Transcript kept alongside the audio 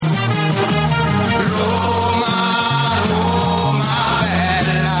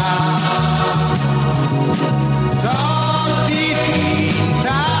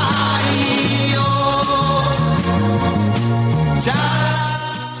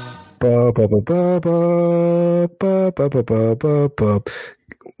Ba, ba, ba, ba, ba, ba, ba, ba, ba, ba, ba.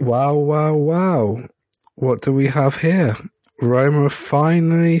 Wow, wow, wow. What do we have here? Roma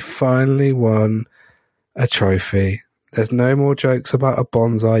finally won a trophy. There's no more jokes about a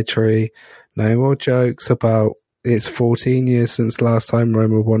bonsai tree. No more jokes about it's 14 years since the last time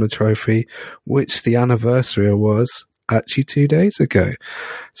Roma won a trophy, which the anniversary was actually 2 days ago.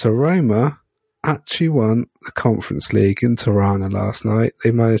 So Roma actually won the Conference League in Tirana last night.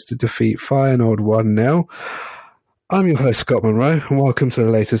 They managed to defeat Feyenoord 1-0. I'm your host, Scott Monroe, and welcome to the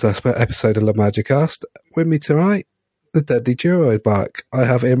latest episode of La Magicast. With me tonight, the deadly duo is back. I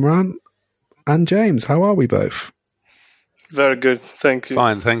have Imran and James. How are we both? Very good, thank you.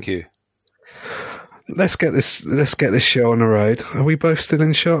 Fine, thank you. Let's get this show on the road. Are we both still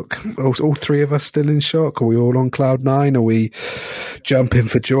in shock? All three of us still in shock? Are we all on cloud nine? Are we jumping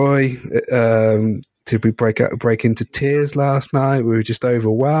for joy? Did we break into tears last night? Were we just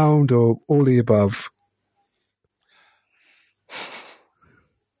overwhelmed, or all the above?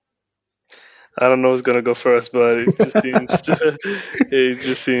 I don't know who's gonna go first, but it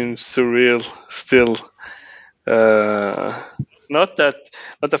just seems surreal still. Not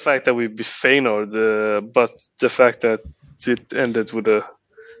the fact that we beat Feyenoord, but the fact that it ended with a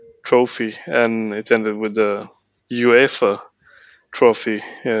trophy and it ended with a UEFA trophy,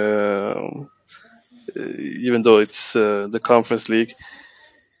 even though it's the Conference League.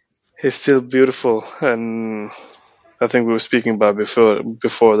 It's still beautiful, and I think we were speaking about before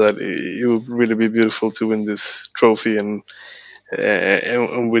that it would really be beautiful to win this trophy, and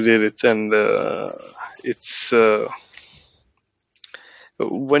we did it, and it's.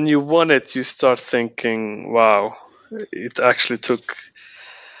 When you won it, you start thinking, wow, it actually took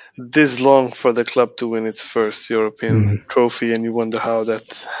this long for the club to win its first European trophy, and you wonder how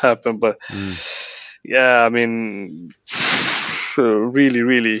that happened. But yeah, I mean,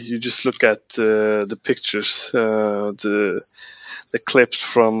 really, you just look at the pictures, the clips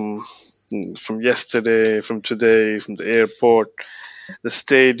from yesterday, from today, from the airport, the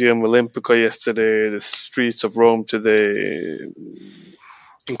stadium, Olimpico yesterday, the streets of Rome today.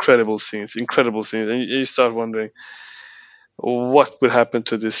 Incredible scenes, and you start wondering what would happen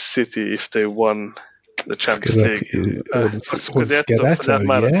to this city if they won the Champions League, Scudetto for that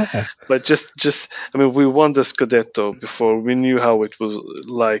matter. Yeah. But just, I mean, we won the Scudetto before. We knew how it was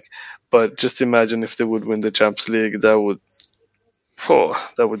like, but just imagine if they would win the Champions League. That would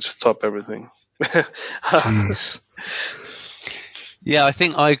just top everything. Jeez. Yeah, I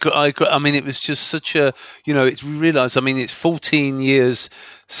think I agree. I mean, it was just such a, it's realised, I mean, it's 14 years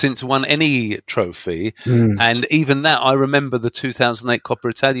since won any trophy. And even that, I remember the 2008 Coppa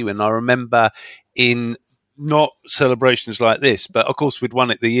Italia win. I remember in not celebrations like this, but of course we'd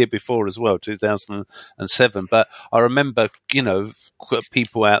won it the year before as well, 2007. But I remember,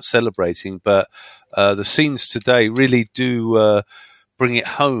 people out celebrating. But the scenes today really do bring it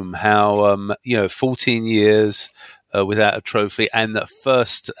home how, 14 years without a trophy, and the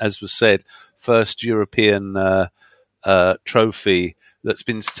first, as was said, first European trophy that's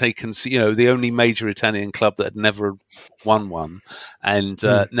been taken, the only major Italian club that had never won one, and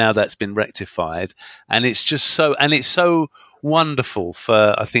now that's been rectified, and it's just so wonderful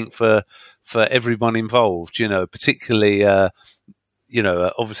for everyone involved, particularly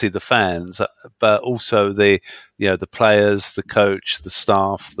obviously the fans, but also the players, the coach, the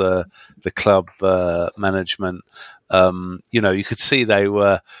staff, the club management. You could see they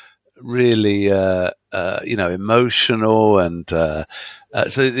were really, emotional, and so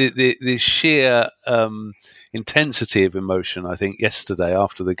the sheer intensity of emotion, I think, yesterday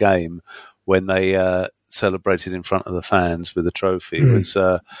after the game when they celebrated in front of the fans with the trophy was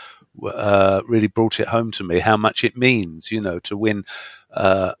really brought it home to me how much it means, to win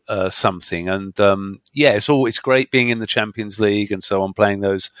something. And it's great being in the Champions League and so on, playing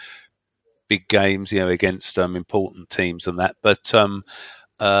those big games, against important teams and that. But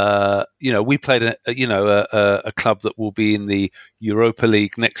we played a club that will be in the Europa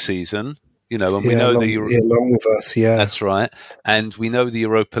League next season. And we know along with us, that's right. And we know the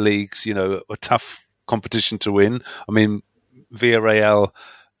Europa League's, a tough competition to win. I mean, Villarreal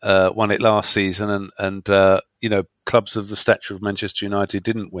won it last season, and clubs of the stature of Manchester United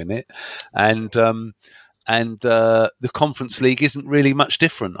didn't win it, and the Conference League isn't really much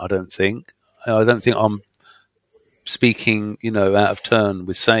different. I don't think I'm speaking, out of turn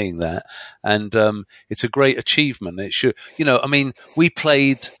with saying that, and it's a great achievement. It should, we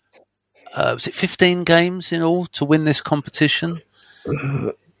played. Was it 15 games in all to win this competition?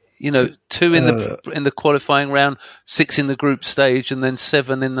 2 in the qualifying round, 6 in the group stage, and then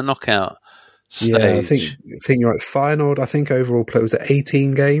 7 in the knockout stage. Yeah, I think you're right. Final, I think overall play was at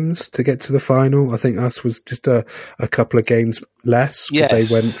 18 games to get to the final. I think us was just a couple of games less because they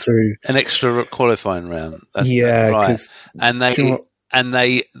went through an extra qualifying round. That's right.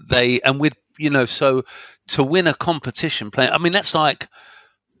 And we'd, so to win a competition play, I mean, that's like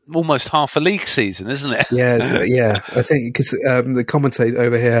almost half a league season, isn't it? Yeah. I think because the commentator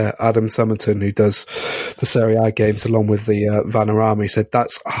over here, Adam Summerton, who does the Serie A games along with the Vanarama, said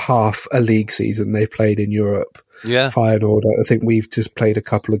that's half a league season they played in Europe. Yeah. Feyenoord, I think we've just played a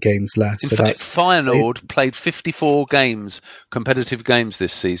couple of games less. In fact, Feyenoord played 54 competitive games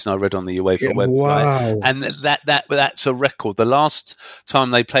this season, I read on the UEFA website. Wow. And that's a record. The last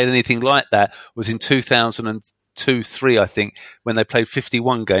time they played anything like that was in 2002-03, I think, when they played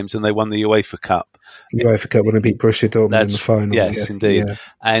 51 games and they won the UEFA Cup. UEFA Cup when they beat Borussia Dortmund in the final. Yes, indeed. Yeah.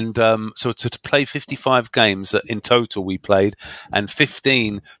 And so to play 55 games in total we played, and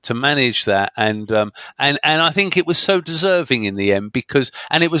 15 to manage that, and I think it was so deserving in the end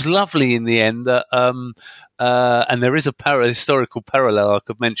and it was lovely in the end that and there is a historical parallel I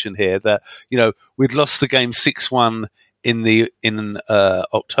could mention here that we'd lost the game 6-1 in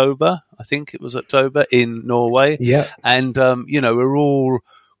October, I think it was October, in Norway. Yeah. And we're all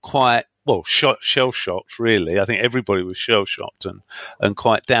quite shell-shocked, really. I think everybody was shell-shocked and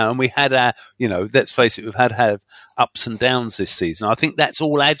quite down. And we had let's face it, we've had ups and downs this season. I think that's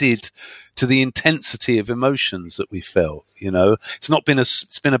all added to the intensity of emotions that we felt.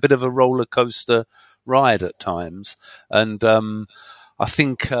 It's been a bit of a roller coaster ride at times, and I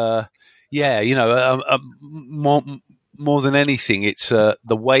think more than anything, it's the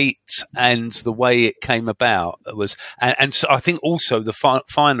weight and the way it came about was, and so I think also the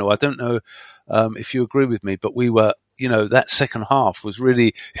final. I don't know if you agree with me, but we were, that second half was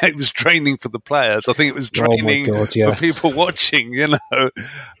really, it was draining for the players. I think it was draining for people watching.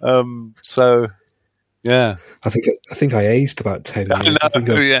 So yeah, I think I aged about 10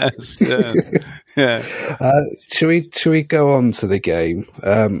 years. Yes, yeah. Should we go on to the game?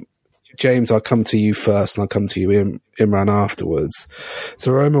 James, I'll come to you first, and I'll come to you, Imran, afterwards.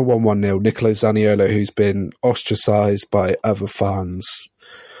 So Roma 1-0. Nicolo Zaniolo, who's been ostracised by other fans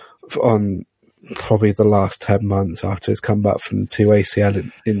on probably the last 10 months after his comeback from 2 ACL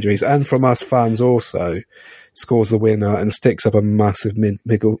injuries, and from us fans also, scores the winner and sticks up a massive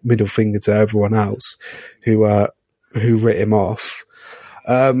middle finger to everyone else who writ him off.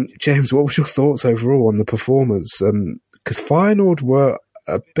 James, what was your thoughts overall on the performance? Because Feyenoord were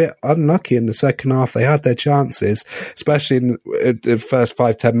a bit unlucky in the second half. They had their chances, especially in the first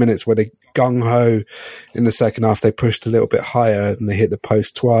 5-10 minutes where they gung-ho. In the second half, they pushed a little bit higher and they hit the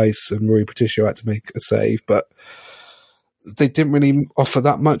post twice, and Rui Patricio had to make a save, but they didn't really offer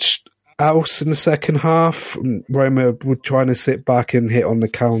that much else in the second half. Roma were trying to sit back and hit on the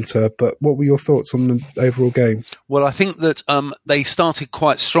counter, but what were your thoughts on the overall game? Well, I think that they started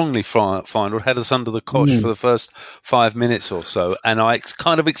quite strongly. Feyenoord had us under the cosh for the first 5 minutes or so, and I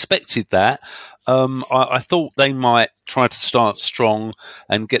kind of expected that. I thought they might try to start strong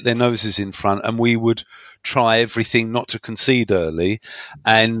and get their noses in front, and we would try everything not to concede early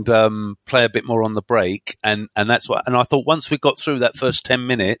and play a bit more on the break, and that's what. And I thought once we got through that first 10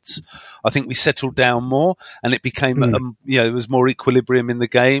 minutes, I think we settled down more, and it became there was more equilibrium in the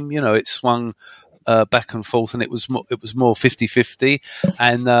game. It swung back and forth, and it was more 50-50,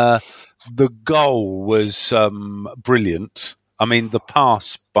 and the goal was brilliant. I mean, the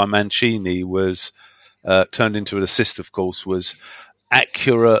pass by Mancini was turned into an assist, of course, was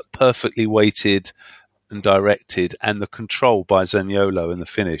accurate, perfectly weighted and directed, and the control by Zaniolo and the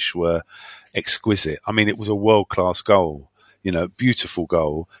finish were exquisite. I mean, it was a world-class goal, beautiful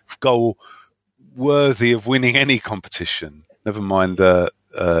goal worthy of winning any competition, never mind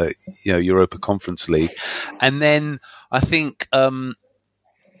Europa Conference League. And then I think in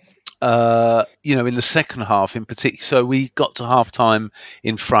the second half in particular, so we got to half-time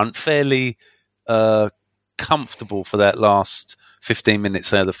in front, fairly comfortable for that last 15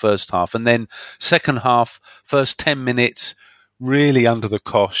 minutes there, the first half. And then second half, first 10 minutes, really under the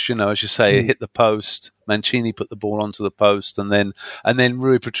cosh, as you say, it hit the post. Mancini put the ball onto the post, and then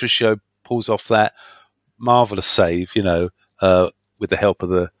Rui Patricio pulls off that marvellous save, with the help of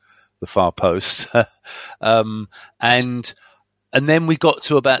the far post. And then we got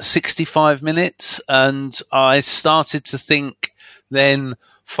to about 65 minutes, and I started to think then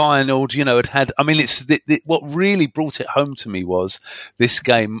Feyenoord, had. I mean, it's what really brought it home to me was this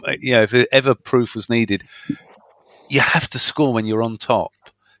game. If ever proof was needed, you have to score when you're on top.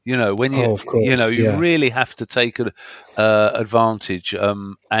 You know, when you, of course, you really have to take advantage.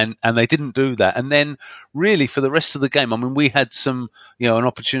 And they didn't do that. And then really for the rest of the game, I mean, we had some,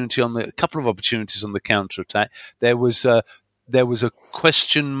 a couple of opportunities on the counter attack. There was a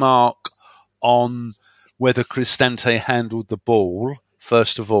question mark on whether Cristante handled the ball.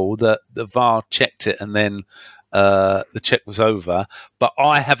 First of all, the VAR checked it, and then the check was over. But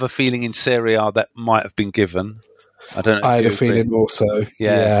I have a feeling in Serie A that might have been given. I don't know. I had a feeling also.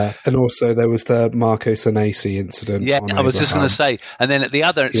 Yeah. And also there was the Marco Senesi incident. Yeah, I was just going to say. And then at the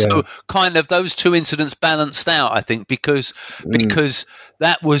other, so kind of those two incidents balanced out, I think, because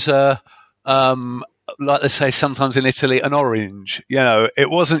that was like they say sometimes in Italy, an orange. It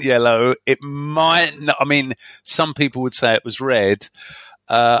wasn't yellow. It might not, I mean, some people would say it was red,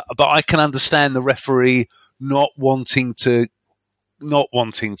 but I can understand the referee not wanting to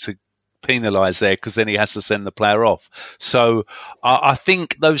penalise there, because then he has to send the player off. So I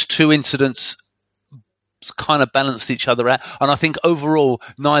think those two incidents kind of balanced each other out, and I think overall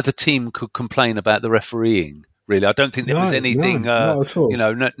neither team could complain about the refereeing. Really, I don't think there was anything. not at all.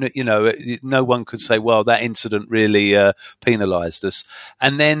 No one could say, "Well, that incident really penalised us."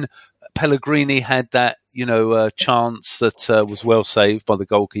 And then Pellegrini had that, chance that was well saved by the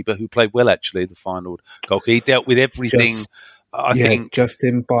goalkeeper, who played well actually. The final goalkeeper, he dealt with everything. I think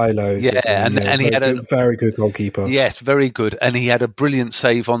Justin Bylows. And he had a very good goalkeeper. Yes, very good, and he had a brilliant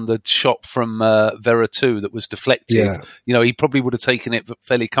save on the shot from Veretout that was deflected. Yeah. He probably would have taken it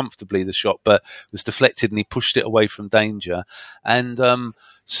fairly comfortably, the shot, but it was deflected, and he pushed it away from danger. And that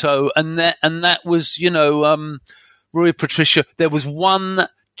was, Rui Patricio. There was one.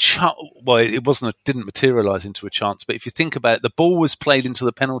 Well, it didn't materialise into a chance, but if you think about it, the ball was played into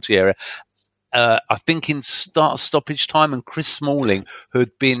the penalty area. I think in stoppage time, and Chris Smalling, who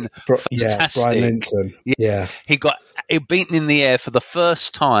had been fantastic. Brian Linton. Yeah. He got beaten in the air for the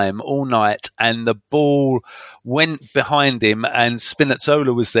first time all night, and the ball went behind him, and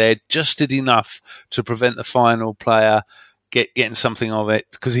Spinazzola was there, just did enough to prevent the final player getting something of it,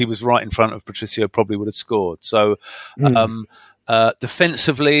 because he was right in front of Patricio, probably would have scored. So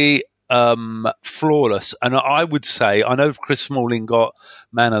defensively, flawless. And I would say, I know Chris Smalling got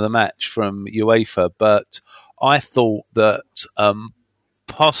man of the match from UEFA, but I thought that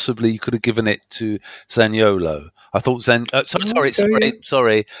possibly you could have given it to Zaniolo. I thought sorry.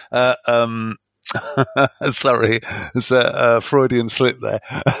 Sorry, it's a Freudian slip there.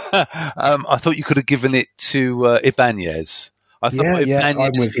 I thought you could have given it to Ibanez. I thought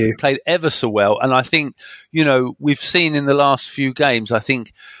Ibanez played ever so well, and I think, we've seen in the last few games, I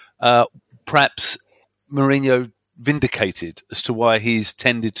think perhaps Mourinho vindicated as to why he's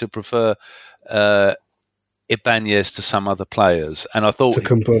tended to prefer Ibanez to some other players, and I thought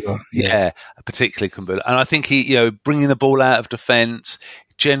Kumbula, particularly Kumbula, and I think he, bringing the ball out of defence,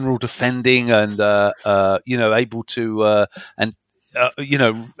 general defending, and able to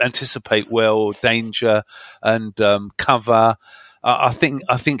anticipate well danger and cover. I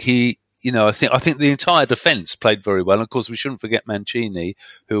think he. I think the entire defence played very well. And of course, we shouldn't forget Mancini,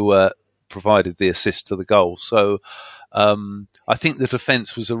 who provided the assist to the goal. So I think the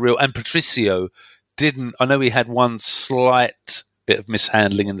defence was and Patricio didn't. I know he had one slight bit of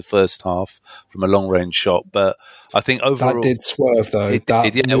mishandling in the first half from a long-range shot, but I think overall that did swerve though. It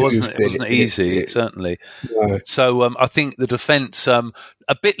wasn't easy, certainly. No. So I think the defence, a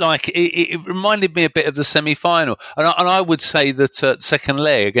bit like it reminded me a bit of the semi-final, and I would say that second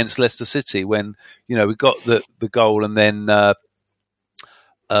leg against Leicester City, when we got the goal and then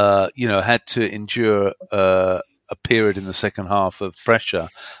had to endure a period in the second half of pressure,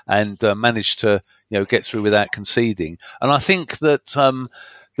 and managed to get through without conceding. And I think that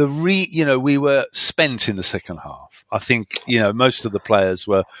we were spent in the second half. I think most of the players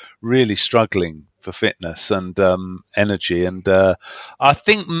were really struggling for fitness and energy, and I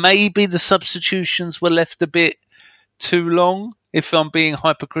think maybe the substitutions were left a bit too long, if I'm being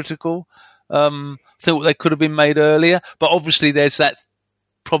hypercritical. I think they could have been made earlier, but obviously there's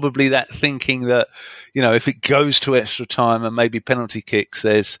probably that thinking that if it goes to extra time and maybe penalty kicks,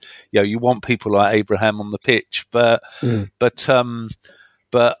 there's you want people like Abraham on the pitch, but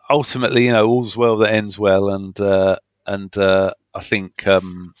ultimately all's well that ends well, and I think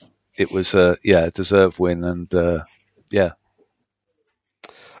it was a deserved win, and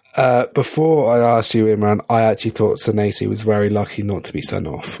Before I asked you, Imran, I actually thought Senesi was very lucky not to be sent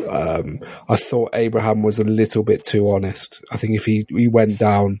off. I thought Abraham was a little bit too honest. I think if he went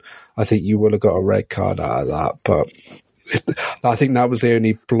down, I think you would have got a red card out of that. But I think that was the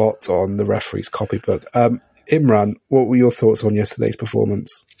only blot on the referee's copybook. Imran, what were your thoughts on yesterday's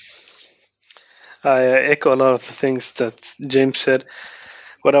performance? I echo a lot of the things that James said.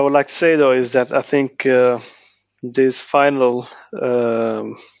 What I would like to say though is that I think this final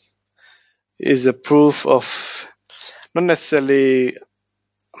is a proof of not necessarily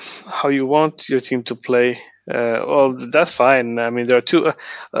how you want your team to play. Well, that's fine. I mean, there are two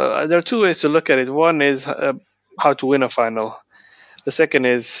ways to look at it. One is how to win a final. The second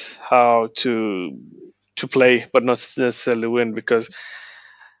is how to play, but not necessarily win. Because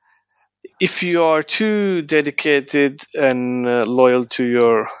if you are too dedicated and loyal to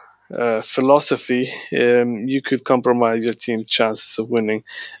your philosophy, you could compromise your team's chances of winning.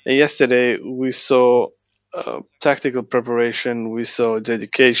 And yesterday, we saw tactical preparation, we saw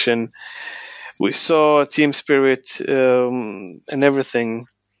dedication, we saw team spirit, and everything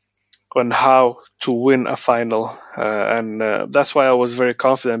on how to win a final. And that's why I was very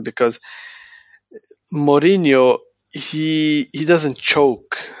confident, because Mourinho, he doesn't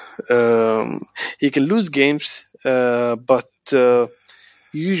choke. He can lose games, but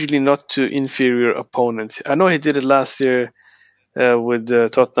usually not to inferior opponents. I know he did it last year with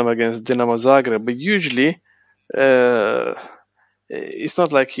Tottenham against Dinamo Zagreb, but usually it's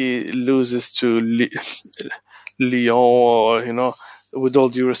not like he loses to Lyon, or with all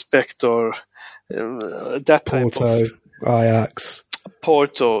due respect, or that type Porto, of Ajax,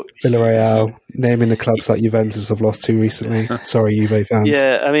 Porto, Villarreal, naming the clubs that Juventus have lost to recently. Sorry, Juve fans.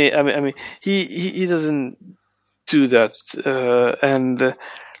 Yeah, I mean, he doesn't do that, and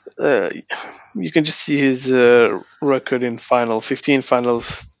you can just see his record in 15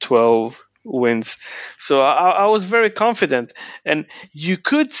 finals, 12 wins. So I was very confident, and you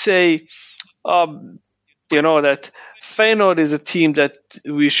could say, that Feyenoord is a team that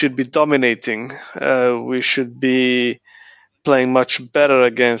we should be dominating. We should be playing much better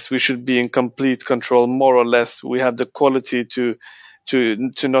against. We should be in complete control, more or less. We have the quality to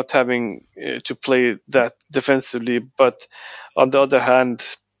not having to play that defensively. But on the other hand,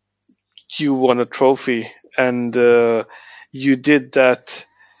 you won a trophy, and you did that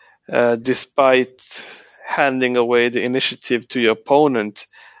despite handing away the initiative to your opponent.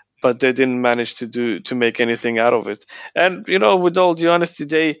 But they didn't manage to make anything out of it. And with all the honesty,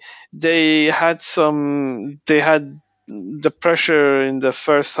 they had the pressure in the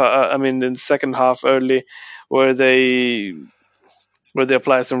in the second half early, where they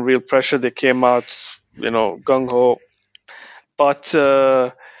applied some real pressure. They came out, gung ho, but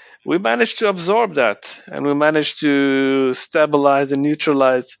we managed to absorb that, and we managed to stabilize and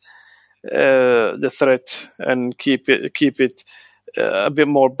neutralize the threat and keep it a bit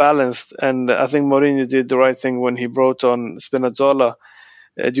more balanced. And I think Mourinho did the right thing when he brought on Spinazzola,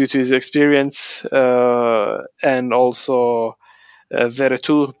 due to his experience, and also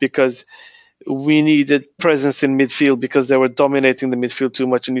Veretout, because we needed presence in midfield, because they were dominating the midfield too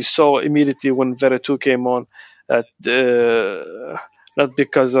much. And you saw immediately when Veretout came on, not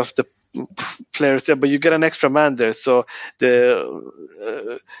because of the players there, but you get an extra man there, so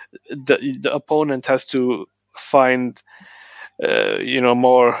the opponent has to find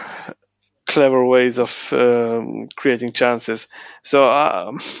more clever ways of creating chances.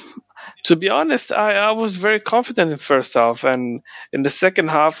 So to be honest, I was very confident in first half, and in the second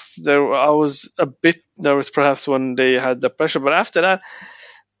half I was a bit nervous, perhaps, when they had the pressure. But after that,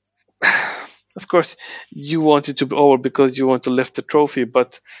 of course, you wanted to be over because you want to lift the trophy,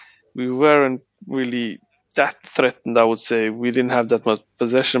 but we weren't really that threatened, I would say. We didn't have that much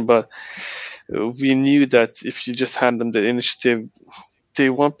possession, but we knew that if you just hand them the initiative, they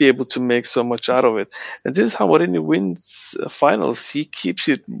won't be able to make so much out of it. And this is how Mourinho wins finals. He keeps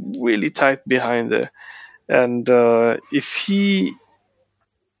it really tight behind there. And if he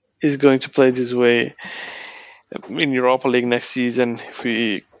is going to play this way in Europa League next season, if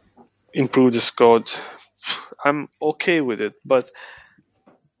we improve the squad, I'm okay with it. But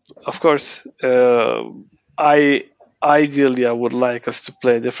of course, ideally I would like us to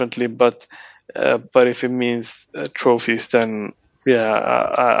play differently. But if it means trophies, then yeah,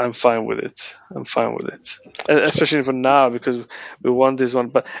 I'm fine with it. Especially for now, because we won this one.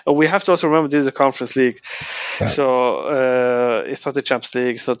 But we have to also remember this is a Conference League. Yeah. So it's not the Champions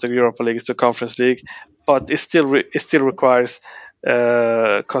League, it's not the Europa League, it's the Conference League. But it still requires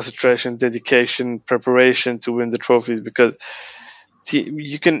concentration, dedication, preparation to win the trophies, because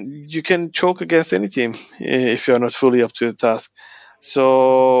you can choke against any team if you're not fully up to the task.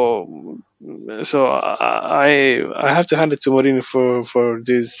 So I have to hand it to Mourinho for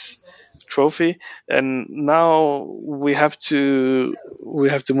this trophy, and now we have to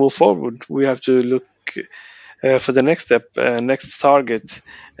move forward. We have to look for the next step, next target,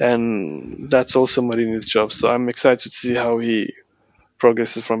 and that's also Mourinho's job. So I'm excited to see how he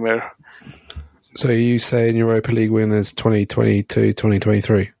progresses from here. So are you saying Europa League winners 2022,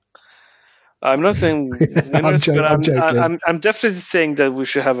 2023? I'm not saying winners, but I'm joking. I'm definitely saying that we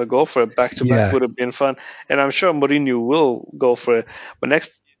should have a go for it. Back to back would have been fun, and I'm sure Mourinho will go for it. But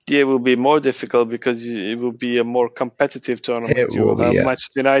next year will be more difficult because it will be a more competitive tournament. You will have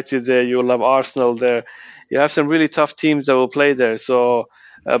Manchester United there, you will have Arsenal there. You have some really tough teams that will play there. So,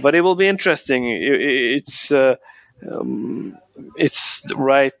 but it will be interesting. It's the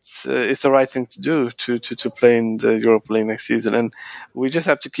right thing to do to play in the Europa League next season, and we just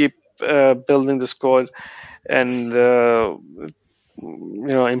have to keep building the squad and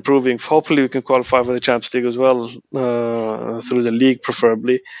improving. Hopefully, we can qualify for the Champions League as well through the league,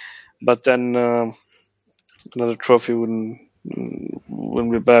 preferably. But then another trophy wouldn't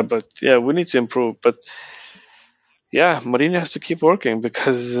be bad. But yeah, we need to improve. But yeah, Mourinho has to keep working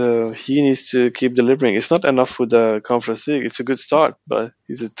because he needs to keep delivering. It's not enough with the Conference League. It's a good start, but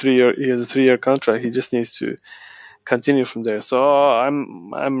he has a 3-year contract. He just needs to continue from there. So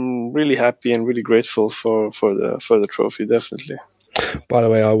I'm really happy and really grateful for the trophy, definitely. By the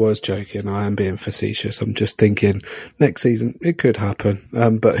way, I was joking. I am being facetious. I'm just thinking next season it could happen,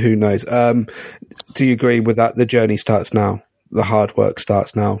 but who knows? Do you agree with that? The journey starts now. The hard work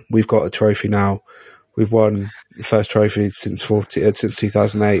starts now. We've got a trophy now. We've won the first trophy since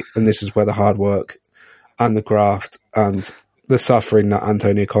 2008, and this is where the hard work and the graft and the suffering that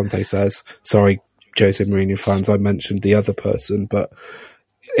Antonio Conte says. Sorry, Jose Mourinho fans, I mentioned the other person, but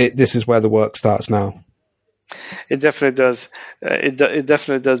this is where the work starts now. It definitely does. It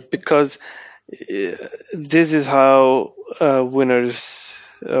definitely does, because this is how winners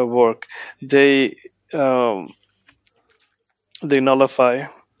work. They nullify,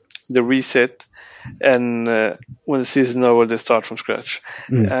 they reset, and when the season is over, they start from scratch.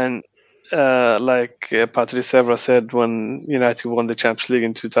 And like Patrice Evra said when United won the Champions League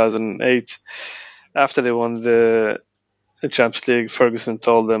in 2008, after they won the Champions League, Ferguson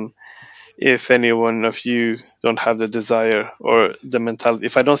told them, if any one of you don't have the desire or the mentality,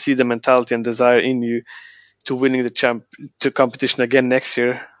 if I don't see the mentality and desire in you to winning to competition again next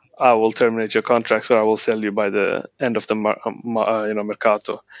year, I will terminate your contracts or I will sell you by the end of the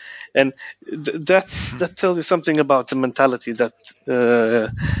mercato. And that tells you something about the mentality that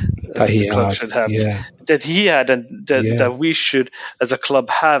the club should have, that he had, and that we should, as a club,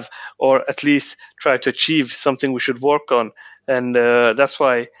 have, or at least try to achieve. Something we should work on, and that's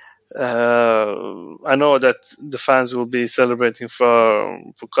why I know that the fans will be celebrating for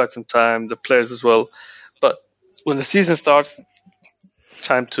quite some time, the players as well. But when the season starts,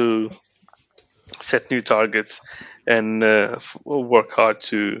 time to set new targets and work hard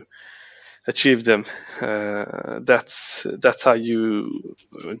to achieve them. That's how you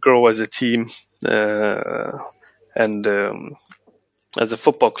grow as a team and as a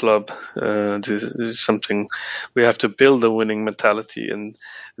football club. This is something we have to build, a winning mentality, and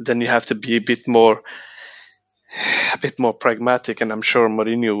then you have to be a bit more pragmatic. And I'm sure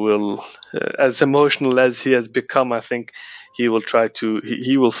Mourinho will, as emotional as he has become, I think he will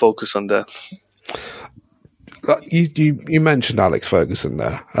he will focus on that. You mentioned Alex Ferguson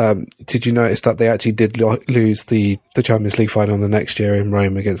there. Did you notice that they actually did lose the Champions League final the next year in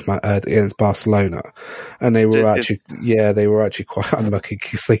Rome against Barcelona, and they were actually quite unlucky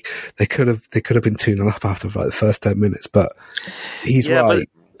because they could have been 2-0 up after like the first 10 minutes. But he's right. But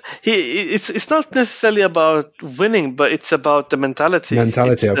it's not necessarily about winning, but it's about the mentality. Of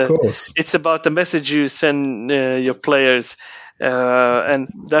course. It's about the message you send your players. And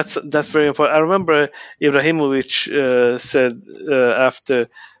that's very important. I remember Ibrahimovic said after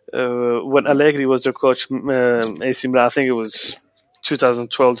when Allegri was their coach, AC Milan, I think it was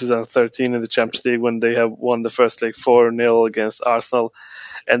 2012, 2013 in the Champions League, when they have won the first leg 4-0 against Arsenal,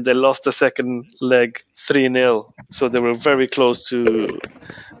 and they lost the second leg 3-0. So they were very close to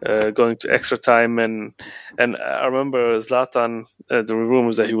going to extra time. And I remember Zlatan, the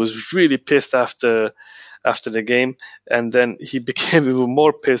rumors that he was really pissed after the game, and then he became even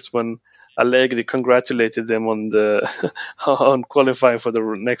more pissed when Allegri congratulated them on qualifying for the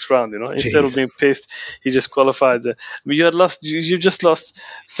next round. Instead of being pissed, he just qualified. You just lost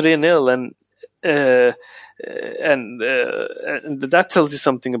 3-0, and that tells you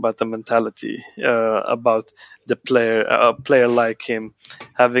something about the mentality, about the player, a player like him,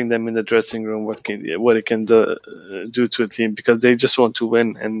 having them in the dressing room, what it can do to a team, because they just want to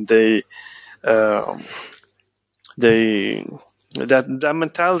win, and that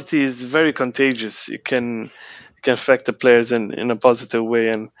mentality is very contagious. It can affect the players in a positive way,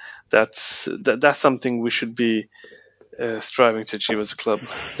 and that's something we should be striving to achieve as a club,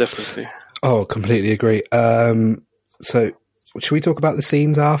 definitely. Oh, completely agree. So should we talk about the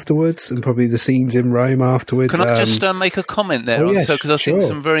scenes afterwards and probably the scenes in Rome afterwards? Can I just make a comment there? Because I think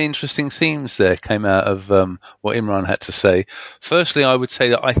some very interesting themes there came out of what Imran had to say. Firstly, I would say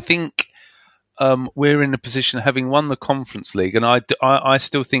that I think we're in a position, having won the Conference League, and I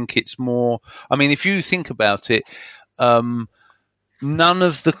still think it's more. I mean, if you think about it, none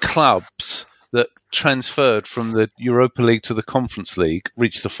of the clubs that transferred from the Europa League to the Conference League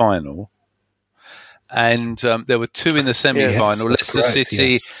reached the final. And there were two in the semi-final, Leicester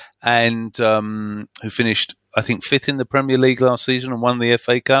City and who finished, I think, 5th in the Premier League last season and won the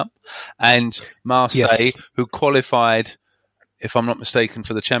FA Cup, and Marseille, who qualified, if I'm not mistaken,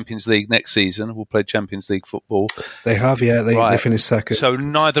 for the Champions League next season, will play Champions League football. They have, they finished second. So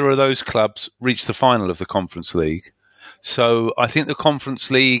neither of those clubs reached the final of the Conference League. So I think the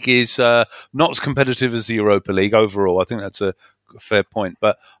Conference League is not as competitive as the Europa League overall. I think that's a fair point.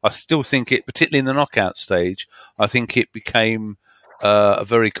 But I still think it, particularly in the knockout stage, I think it became a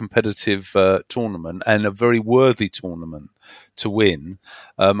very competitive tournament and a very worthy tournament to win.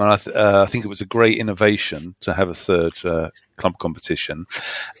 And I think it was a great innovation to have a third club competition.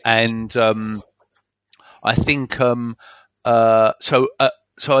 And I think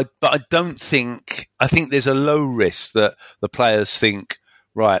but I don't think. I think there's a low risk that the players think,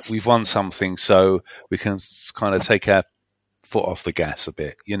 right, we've won something, so we can kind of take our foot off the gas a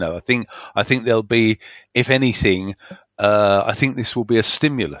bit. I think there'll be, if anything, I think this will be a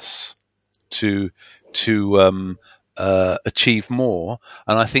stimulus to achieve more,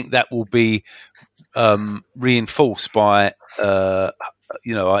 and I think that will be reinforced by, I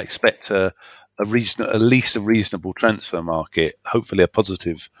expect at least a reasonable transfer market, hopefully a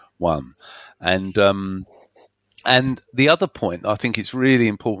positive one. And the other point, I think it's really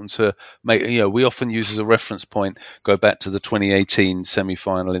important to make, we often use as a reference point, go back to the 2018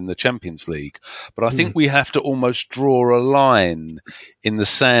 semi-final in the Champions League. But I think we have to almost draw a line in the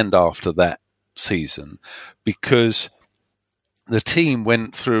sand after that season, because the team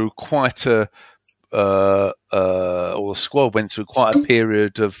went through quite or the squad went through quite a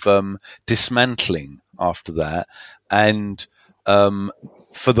period of dismantling after that, and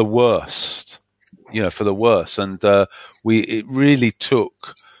for the worst, and it really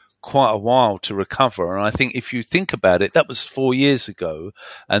took quite a while to recover. And I think if you think about it, that was 4 years ago,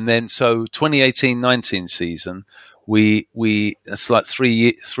 and then so 2018-19 season, that's like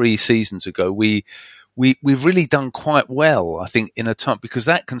three seasons ago, We've really done quite well, I think, in a time, because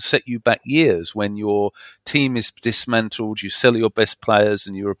that can set you back years when your team is dismantled, you sell your best players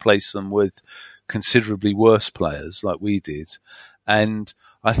and you replace them with considerably worse players like we did. And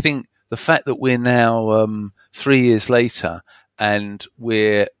I think the fact that we're now 3 years later and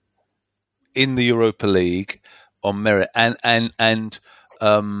we're in the Europa League on merit and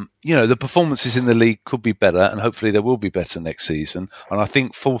the performances in the league could be better, and hopefully they will be better next season. And I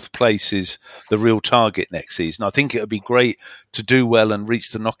think 4th place is the real target next season. I think it would be great to do well and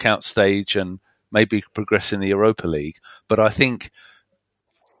reach the knockout stage and maybe progress in the Europa League. But I think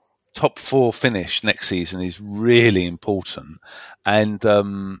top 4 finish next season is really important. And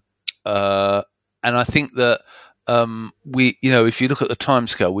I think that if you look at the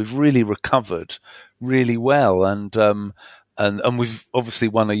timescale, we've really recovered really well, and we've obviously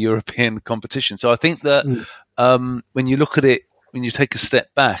won a European competition. So I think that when you look at it, when you take a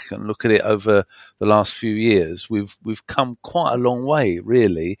step back and look at it over the last few years, we've come quite a long way,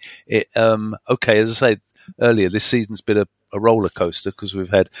 really. As I said earlier, this season's been a roller coaster because we've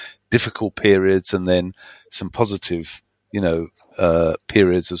had difficult periods and then some positive,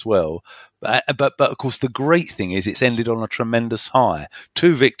 periods as well. But of course, the great thing is it's ended on a tremendous high.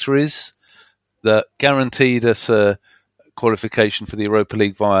 2 victories that guaranteed us a qualification for the Europa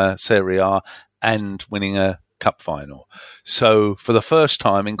League via Serie A and winning a cup final. So for the first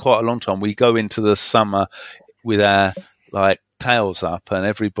time in quite a long time, we go into the summer with our tails up and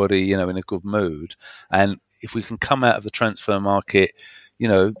everybody, in a good mood. And if we can come out of the transfer market,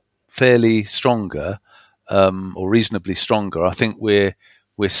 fairly stronger, or reasonably stronger, I think we're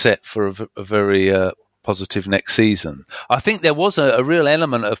set for a very positive next season. I think there was a real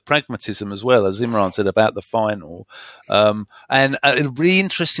element of pragmatism as well, as Imran said, about the final. And it'll be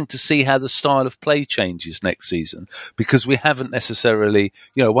interesting to see how the style of play changes next season, because we haven't necessarily,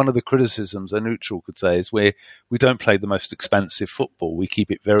 one of the criticisms a neutral could say is we don't play the most expansive football. We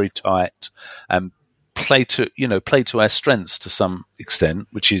keep it very tight and play to our strengths to some extent,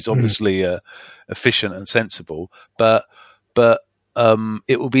 which is obviously efficient and sensible. But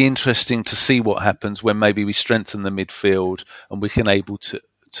it will be interesting to see what happens when maybe we strengthen the midfield and we can able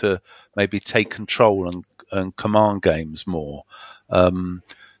to maybe take control and command games more.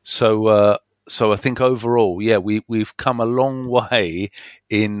 So So I think overall, we've come a long way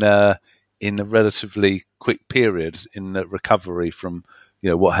in a relatively quick period in the recovery from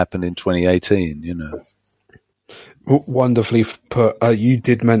what happened in 2018. Wonderfully put. You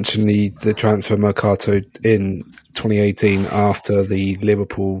did mention the transfer mercato in 2018 after the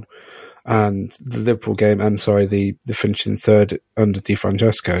Liverpool game. I'm sorry, the finishing third under Di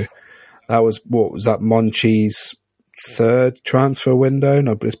Francesco. That was Monchi's third transfer window.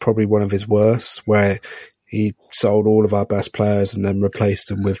 No, but it's probably one of his worst, where he sold all of our best players and then replaced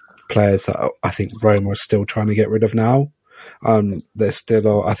them with players that I think Roma are still trying to get rid of now. They're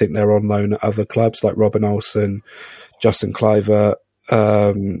still, I think they're on loan at other clubs like Robin Olsen, Justin Kluivert,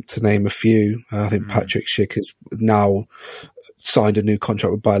 to name a few. I think Patrick Schick has now signed a new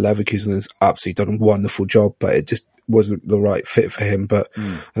contract with Bayer Leverkusen and has absolutely done a wonderful job, but it just wasn't the right fit for him. But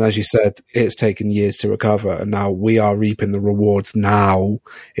and as you said, it's taken years to recover, and now we are reaping the rewards now.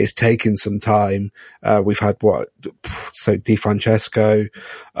 It's taken some time. We've had Di Francesco,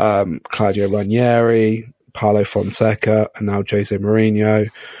 Claudio Ranieri, Paulo Fonseca, and now Jose Mourinho.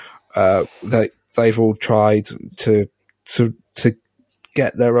 They've all tried to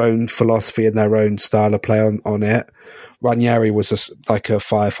get their own philosophy and their own style of play on it. Ranieri was like a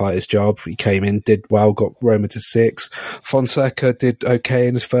firefighter's job. He came in, did well, got Roma to 6. Fonseca did okay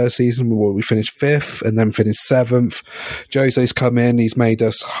in his first season. We finished 5th and then finished 7th. Jose's come in, he's made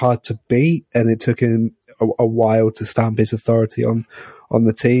us hard to beat, and it took him a while to stamp his authority on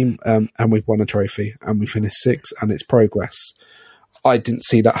the team, and we've won a trophy, and we finished 6th, and it's progress. I didn't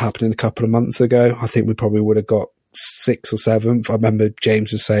see that happening a couple of months ago. I think we probably would have got 6th or 7th. I remember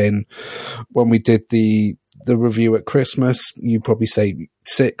James was saying when we did the review at Christmas, you probably say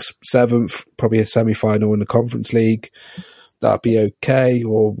 6th, 7th, probably a semi-final in the Conference League. That'd be okay,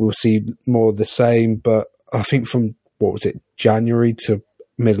 or we'll see more of the same. But I think from, January to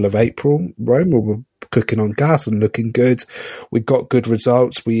middle of April, Roma were cooking on gas and looking good. We got good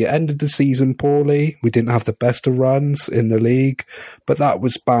results. We ended the season poorly. We didn't have the best of runs in the league, but that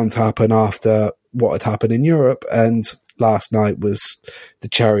was bound to happen after what had happened in Europe. And last night was the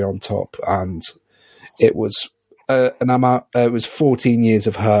cherry on top, and it was it was 14 years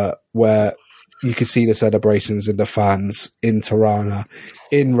of hurt, where you could see the celebrations in the fans in Tirana,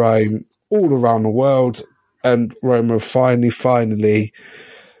 in Rome, all around the world, and Roma finally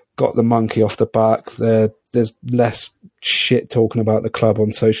got the monkey off the back. There's less shit talking about the club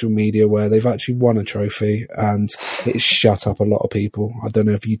on social media, where they've actually won a trophy, and it's shut up a lot of people. I don't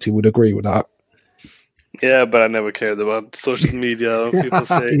know if you two would agree with that. Yeah, but I never cared about social media. People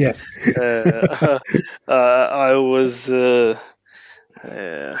say, Yeah. I was.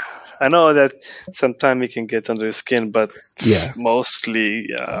 I know that sometimes it can get under your skin, but mostly,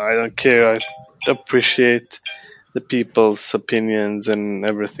 I don't care. I appreciate the people's opinions and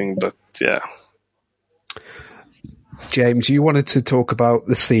everything, but yeah. James, you wanted to talk about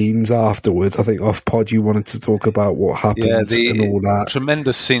the scenes afterwards. I think off pod you wanted to talk about what happened and all that.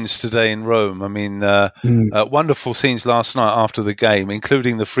 Tremendous scenes today in Rome. I mean, wonderful scenes last night after the game,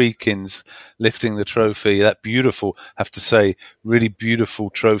 including the Friedkins lifting the trophy. That beautiful, have to say, really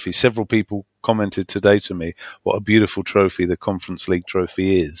beautiful trophy. Several people commented today to me what a beautiful trophy the Conference League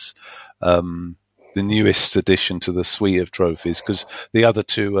trophy is. The newest addition to the suite of trophies, because the other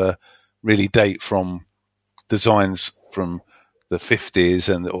two really date from designs from the 50s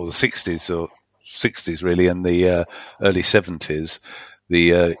or the 60s, or 60s really, and the early 70s.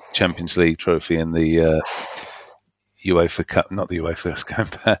 The Champions League trophy and the UEFA Cup, not the UEFA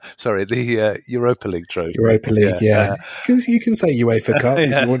Cup, sorry, the Europa League trophy. Europa League, yeah. Because you can say UEFA Cup if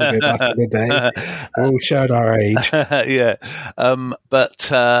you want to go back in the day. We all showed our age. Yeah. And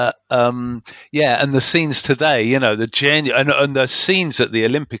the scenes today, and the scenes at the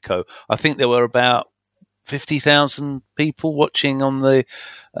Olimpico, I think there were about 50,000 people watching on the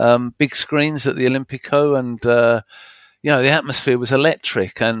big screens at the Olimpico, and the atmosphere was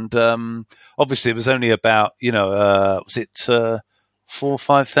electric. And obviously, it was only about 4,000 or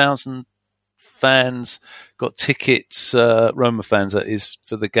 5,000 fans got tickets, Roma fans, that is,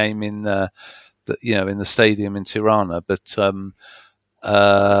 for the game in the stadium in Tirana, but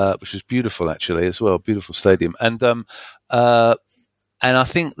which was beautiful actually as well, beautiful stadium. And I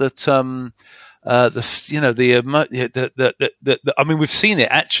think that. I mean, we've seen it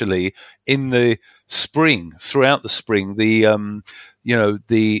actually in the spring, throughout the spring. The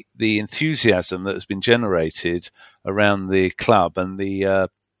enthusiasm that has been generated around the club, and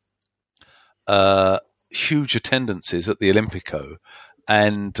the huge attendances at the Olimpico,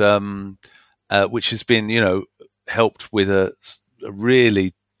 and which has been helped with a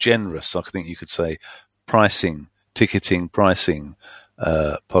really generous, I think you could say, ticketing pricing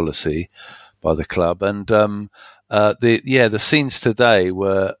policy. the club. And the scenes today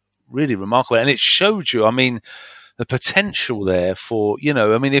were really remarkable, and it showed you, I mean, the potential there for,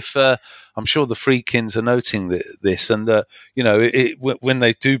 I mean, if I'm sure the Friedkins are noting this, and when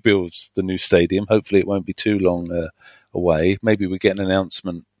they do build the new stadium, hopefully it won't be too long away. Maybe we get an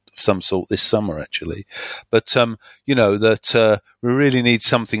announcement of some sort this summer, actually. But that we really need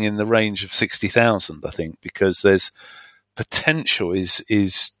something in the range of 60,000, I think, because there's potential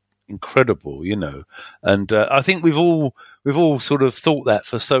is incredible, and I think we've all sort of thought that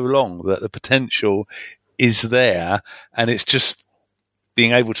for so long, that the potential is there, and it's just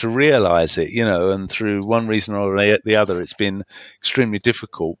being able to realize it, and through one reason or the other, it's been extremely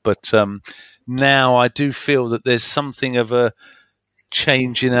difficult. But now I do feel that there's something of a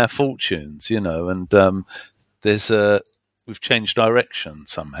change in our fortunes, and we've changed direction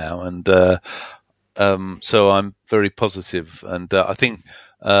somehow, and so I'm very positive, and I think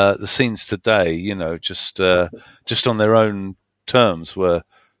the scenes today, just on their own terms, were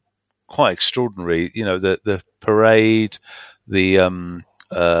quite extraordinary. The parade, the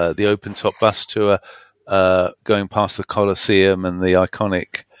open top bus tour, going past the Colosseum and the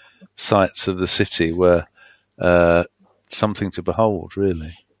iconic sights of the city were something to behold,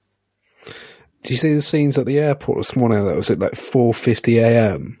 really. Do you see the scenes at the airport this morning? That was at like 4:50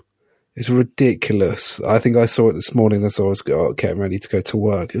 a.m. It's ridiculous. I think I saw it this morning as I was getting ready to go to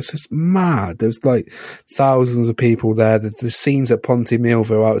work. It was just mad. There was like thousands of people there. The scenes at Ponte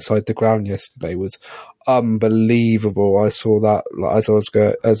Milvio outside the ground yesterday was unbelievable. I saw that as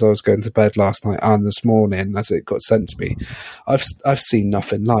I was going to bed last night and this morning as it got sent to me. I've seen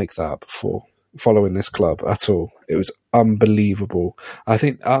nothing like that before following this club at all. It was unbelievable. I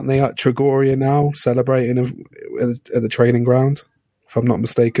think, aren't they at Trigoria now, celebrating at the training ground, if I'm not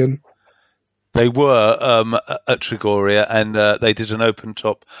mistaken? They were at Trigoria, and they did an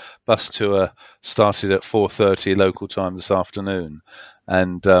open-top bus tour, started at 4:30 local time this afternoon,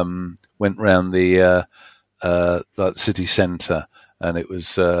 and went round the city centre, and it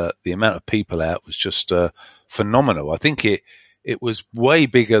was the amount of people out was just phenomenal. I think it was way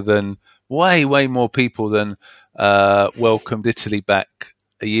bigger than, way more people than welcomed Italy back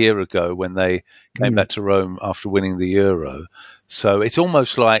a year ago when they came back to Rome after winning the Euro. So it's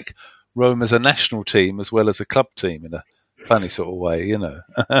almost like Rome as a national team as well as a club team in a funny sort of way,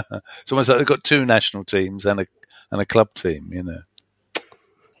 It's almost like they've got two national teams and a club team,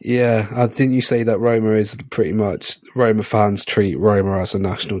 Yeah, didn't you say that Roma is pretty much, Roma fans treat Roma as a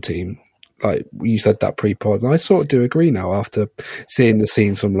national team? Like you said that pre-pod, and I sort of do agree now after seeing the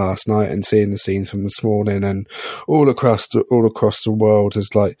scenes from last night and seeing the scenes from this morning, and all across the world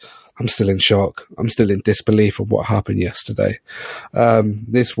is like, I'm still in shock. I'm still in disbelief of what happened yesterday.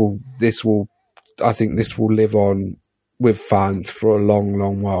 This will, I think this will live on with fans for a long,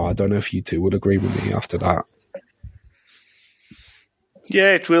 long while. I don't know if you two would agree with me after that.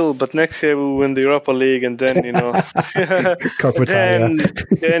 Yeah, it will. But next year we'll win the Europa League, and then Coppa Italia.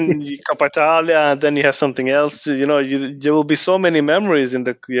 then Coppa Italia, and then you have something else. There will be so many memories in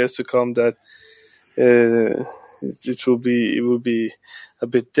the years to come that it will be a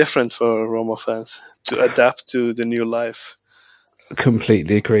bit different for Roma fans to adapt to the new life.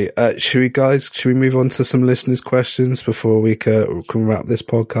 Completely agree. Should we move on to some listeners' questions before we can wrap this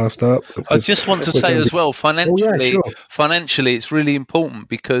podcast up? I just want to say as well, financially, it's really important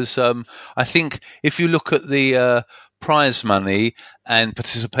because I think if you look at the prize money and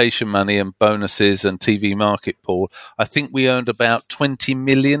participation money and bonuses and TV market pool, I think we earned about 20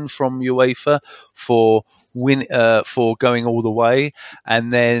 million from UEFA for going all the way,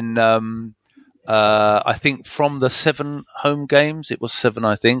 and then I think from the 7 home games, it was 7,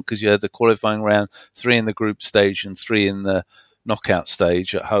 I think, because you had the qualifying round, 3 in the group stage and 3 in the knockout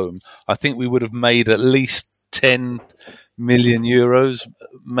stage at home. I think we would have made at least 10 million euros,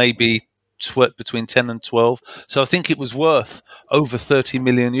 maybe between 10 and 12. So I think it was worth over 30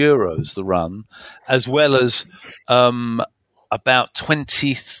 million euros, the run, as well as about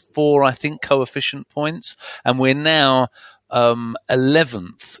 24, I think, coefficient points. And we're now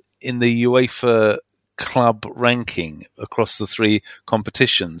 11th in the UEFA club ranking across the 3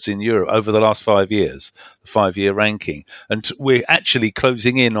 competitions in Europe over the last 5 years, the 5-year ranking. And we're actually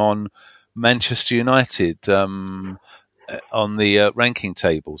closing in on Manchester United on the ranking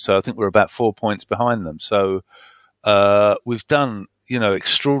table. So I think we're about 4 points behind them. So we've done,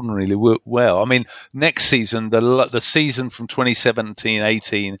 extraordinarily well. I mean, next season, the season from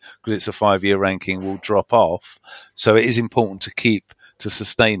 2017-18, because it's a 5-year ranking, will drop off. So it is important to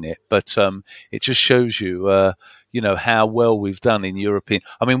sustain it, but it just shows you, how well we've done in European.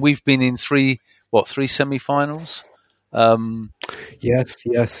 I mean, we've been in 3 semi-finals Yes,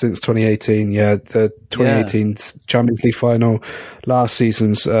 since 2018. Yeah, the 2018 Champions League final, last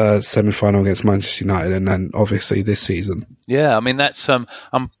season's semi-final against Manchester United, and then obviously this season. Yeah, I mean, that's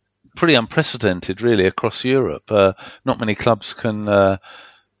pretty unprecedented, really, across Europe. Not many clubs can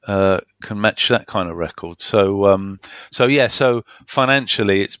match that kind of record. So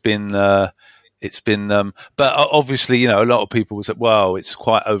financially, it's been, but obviously, a lot of people will say, well, it's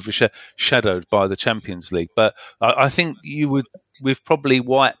quite overshadowed by the Champions League. But I think we've probably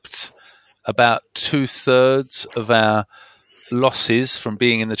wiped about 2/3 of our losses from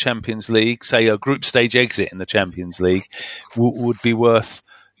being in the Champions League. Say a group stage exit in the Champions League would be worth,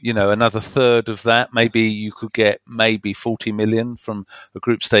 another third of that. Maybe you could get 40 million from a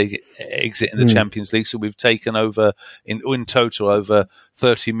group stage exit in the Champions League. So we've taken over in total over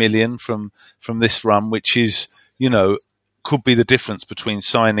 30 million from this run, which is, could be the difference between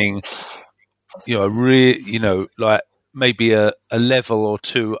signing, like maybe a level or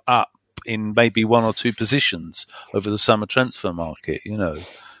two up in maybe one or two positions over the summer transfer market,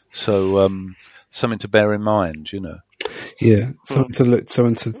 So something to bear in mind, Yeah,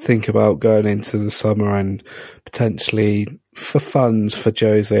 something to think about going into the summer, and potentially for funds for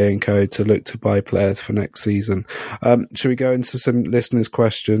Jose and co to look to buy players for next season. Should we go into some listeners'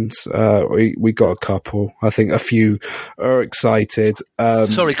 questions? We got a couple. I think a few are excited.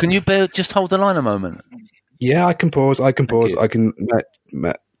 Sorry, can you just hold the line a moment? Yeah, I can pause. I can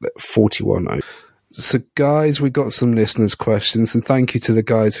 41. So, guys, we got some listeners' questions, and thank you to the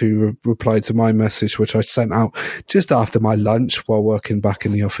guys who replied to my message, which I sent out just after my lunch while working back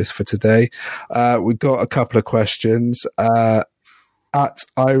in the office for today. We got a couple of questions. At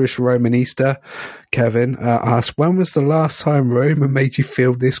Irish Romanista, Kevin asked, when was the last time Roma made you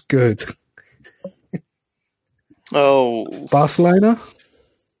feel this good? Oh, Barcelona?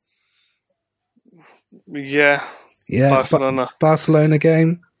 Yeah, Barcelona. Barcelona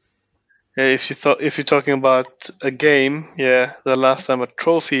game. Yeah, if you're talking about a game, the last time a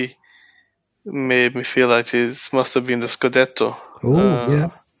trophy made me feel like this must have been the Scudetto.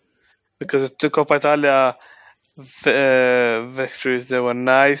 Because the Coppa Italia victories, they were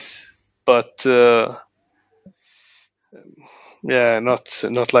nice, but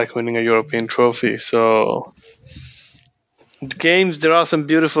not like winning a European trophy. So games, there are some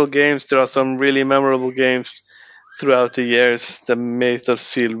beautiful games, there are some really memorable games throughout the years that made us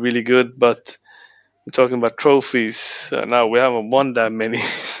feel really good, but we're talking about trophies. Now we haven't won that many,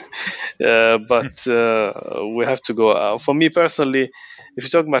 but we have to go out. For me personally, if you're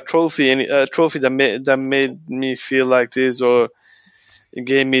talking about a trophy that made me feel like this, or it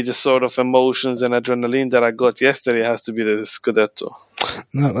gave me the sort of emotions and adrenaline that I got yesterday, has to be the Scudetto.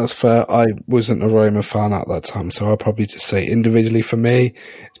 No, that's fair. I wasn't a Roma fan at that time, so I'll probably just say individually for me,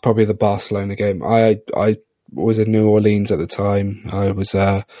 it's probably the Barcelona game. I was in New Orleans at the time. I was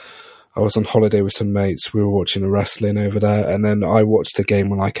on holiday with some mates. We were watching the wrestling over there, and then I watched the game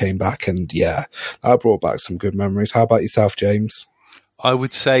when I came back, and that brought back some good memories. How about yourself, James? I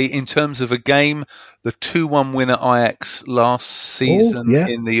would say, in terms of a game, the 2-1 win at Ajax last season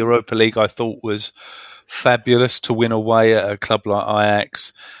in the Europa League, I thought was fabulous, to win away at a club like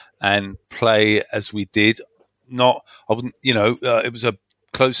Ajax and play as we did. It was a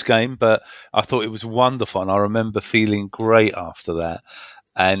close game, but I thought it was wonderful, and I remember feeling great after that.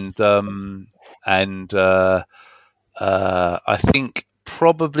 And I think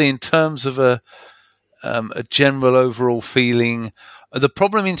probably in terms of a general overall feeling, the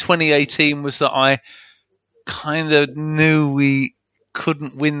problem in 2018 was that I kind of knew we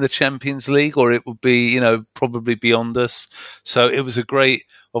couldn't win the Champions League, or it would be, probably beyond us. So it was a great,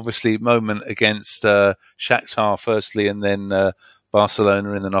 obviously, moment against Shakhtar firstly, and then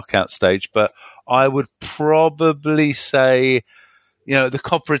Barcelona in the knockout stage. But I would probably say, the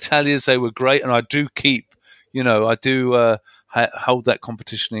Coppa Italias, they were great, and I do keep, hold that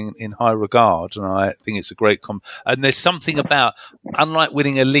competition in high regard, and I think it's a great and there's something about, unlike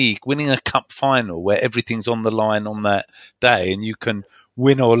winning a league, winning a cup final where everything's on the line on that day and you can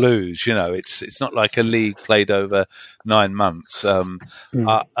win or lose. It's not like a league played over 9 months.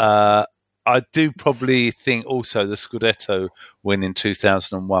 I do probably think also the Scudetto win in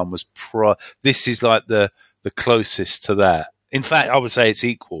 2001 was this is like the closest to that. In fact, I would say it's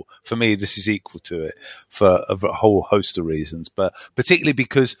equal. For me, this is equal to it for a whole host of reasons, but particularly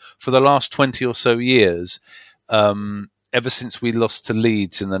because for the last 20 or so years, ever since we lost to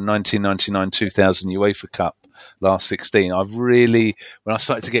Leeds in the 1999-2000 UEFA Cup last 16, when I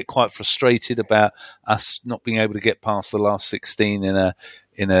started to get quite frustrated about us not being able to get past the last 16 in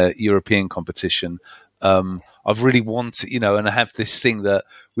a European competition, I've really wanted, and I have this thing that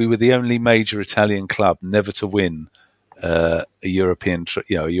we were the only major Italian club never to win a European,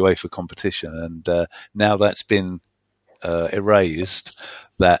 UEFA competition, and now that's been erased,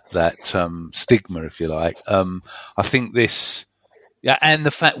 that stigma, if you like. I think this. Yeah, and the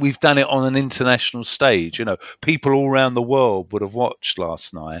fact we've done it on an international stage, people all around the world would have watched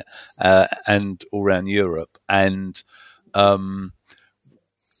last night, and all around Europe, and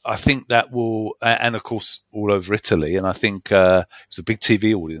I think that will, and of course all over Italy, and I think it was a big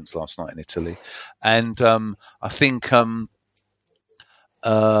TV audience last night in Italy, and I think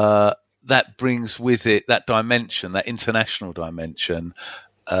that brings with it that dimension, that international dimension.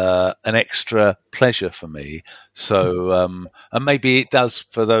 An extra pleasure for me. So, and maybe it does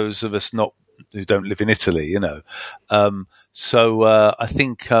for those of us who don't live in Italy, So I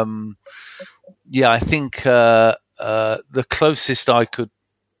think, the closest I could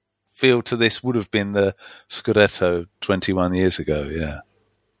feel to this would have been the Scudetto 21 years ago. Yeah.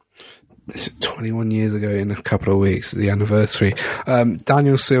 It's 21 years ago in a couple of weeks, the anniversary.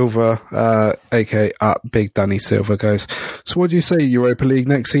 Daniel Silva, aka Big Danny Silva, goes, so what do you say, Europa League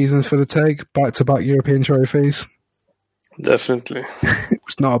next season's for the take? Back-to-back European trophies? Definitely.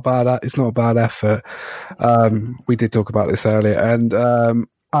 It's not a bad effort. We did talk about this earlier, and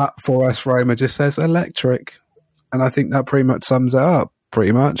at 4S Roma just says electric, and I think that pretty much sums it up,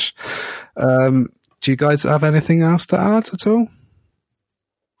 pretty much. Do you guys have anything else to add at all?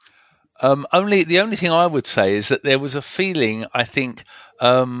 The only thing I would say is that there was a feeling, I think,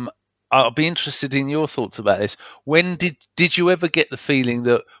 I'll be interested in your thoughts about this. When did you ever get the feeling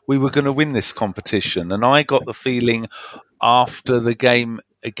that we were going to win this competition? And I got the feeling after the game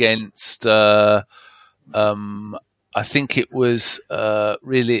against, I think it was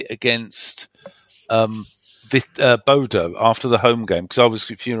really against Bodo after the home game,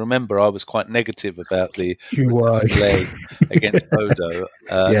 because if you remember, I was quite negative about the leg against Bodo.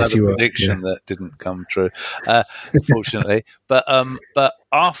 Yes, another prediction that didn't come true, fortunately. But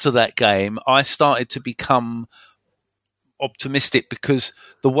after that game, I started to become optimistic because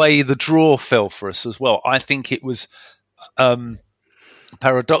the way the draw fell for us as well. I think it was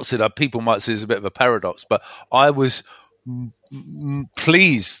paradoxical. People might say it's a bit of a paradox, but I was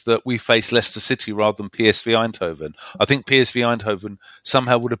pleased that we faced Leicester City rather than PSV Eindhoven. I think PSV Eindhoven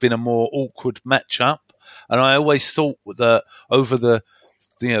somehow would have been a more awkward matchup, and I always thought that over the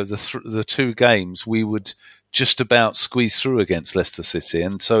two games we would just about squeeze through against Leicester City,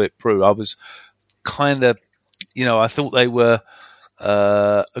 and so it proved. I was kind of, I thought they were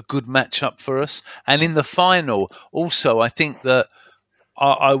a good matchup for us, and in the final, also, I think that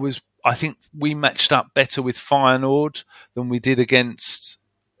I think we matched up better with Feyenoord than we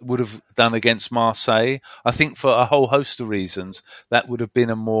would have done against Marseille. I think for a whole host of reasons, that would have been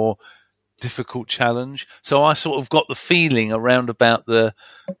a more difficult challenge. So I sort of got the feeling around about the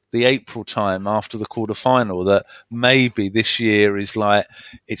April time after the quarterfinal that maybe this year is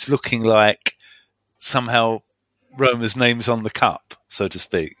it's looking like somehow Roma's name's on the cup, so to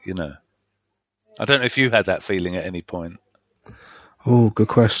speak. I don't know if you had that feeling at any point. Oh, good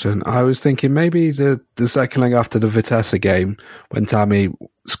question. I was thinking maybe the second leg after the Vitesse game, when Tammy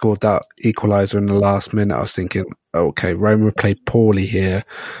scored that equaliser in the last minute, I was thinking, okay, Roma played poorly here.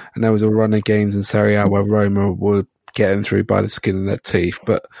 And there was a run of games in Serie A where Roma were getting through by the skin of their teeth.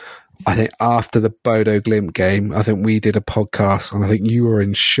 But I think after the Bodo Glimt game, I think we did a podcast, and I think you were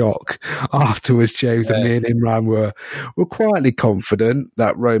in shock afterwards, James, and me and Imran were quietly confident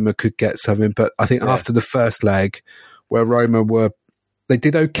that Roma could get something. But I think after the first leg, where Roma they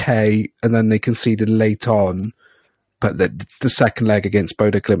did okay, and then they conceded late on. But the second leg against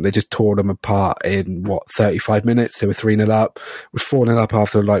Bodo Glimt, they just tore them apart in, 35 minutes? They were 3-0 up. It was 4-0 up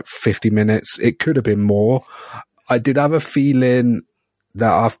after 50 minutes. It could have been more. I did have a feeling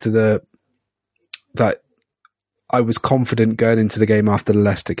that after that I was confident going into the game after the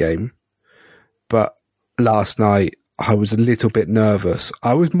Leicester game. But last night, I was a little bit nervous.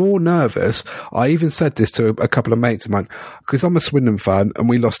 I was more nervous. I even said this to a couple of mates of mine, because I'm a Swindon fan and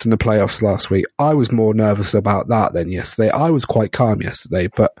we lost in the playoffs last week. I was more nervous about that than yesterday. I was quite calm yesterday,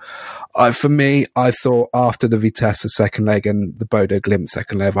 but for me, I thought after the Vitesse second leg and the Bodo Glimt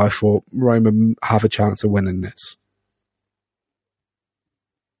second leg, I thought Roma have a chance of winning this.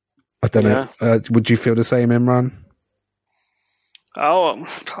 I don't know. Would you feel the same, Imran?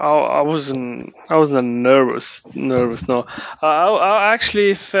 I wasn't nervous. No, I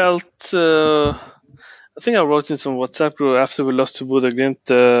actually felt. I think I wrote in some WhatsApp group after we lost to Bodo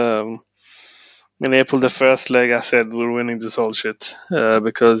Glimt in April, the first leg. I said we're winning this whole shit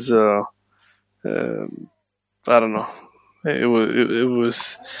because I don't know. It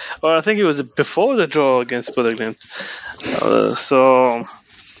was, or I think it was before the draw against Bodo Glimt. So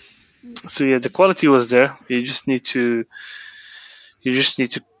So yeah, the quality was there. You just need to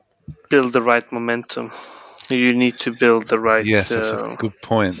build the right momentum. You need to build the right. Yes, that's a good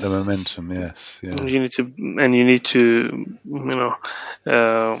point. The momentum, yes. Yeah. You need to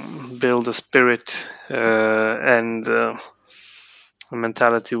build a spirit and a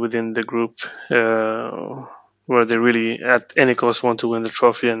mentality within the group where they really, at any cost, want to win the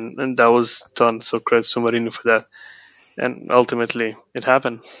trophy, and that was done. So credit to Mourinho for that, and ultimately it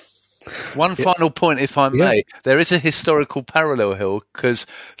happened. One final point, if I may. There is a historical parallel here, because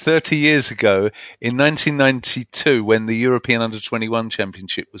 30 years ago, in 1992, when the European Under-21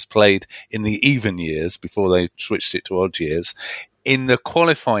 Championship was played in the even years, before they switched it to odd years, in the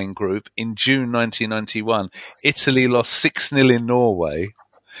qualifying group in June 1991, Italy lost 6-0 in Norway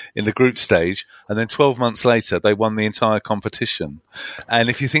in the group stage, and then 12 months later they won the entire competition. And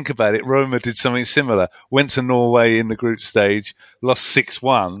if you think about it, Roma did something similar. Went to Norway in the group stage, lost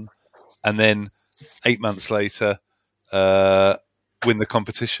 6-1, and then 8 months later win the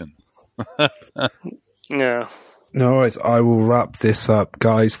competition. Yeah. No worries. I will wrap this up.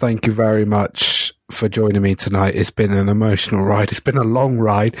 Guys, thank you very much for joining me tonight. It's been an emotional ride. It's been a long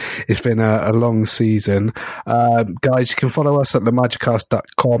ride. It's been a long season. Guys, you can follow us at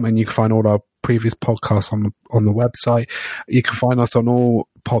themagicast.com, and you can find all our previous podcasts on the website. You can find us on all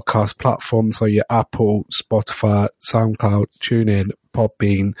podcast platforms, so your Apple, Spotify, SoundCloud, TuneIn,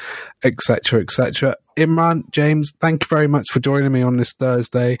 Podbean, etc., etc. Imran, James, thank you very much for joining me on this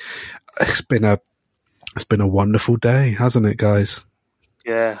Thursday. It's been a wonderful day, hasn't it, guys?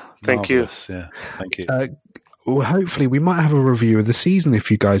 Yeah, thank you. Yeah, thank you. Well, hopefully we might have a review of the season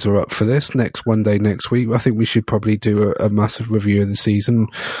if you guys are up for this one day next week. I think we should probably do a massive review of the season,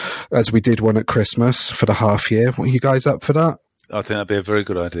 as we did one at Christmas for the half year. Are you guys up for that? I think that'd be a very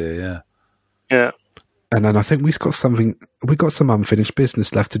good idea, yeah. Yeah. And then I think we've got some unfinished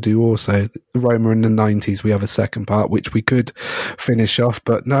business left to do also. Roma in the 90s, we have a second part, which we could finish off,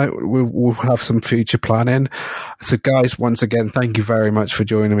 but no, we'll have some future planning. So guys, once again, thank you very much for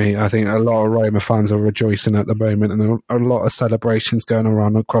joining me. I think a lot of Roma fans are rejoicing at the moment, and a lot of celebrations going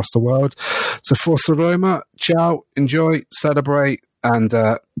around across the world. So Forza Roma, ciao, enjoy, celebrate, and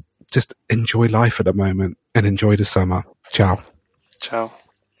just enjoy life at the moment, and enjoy the summer. Ciao. Ciao.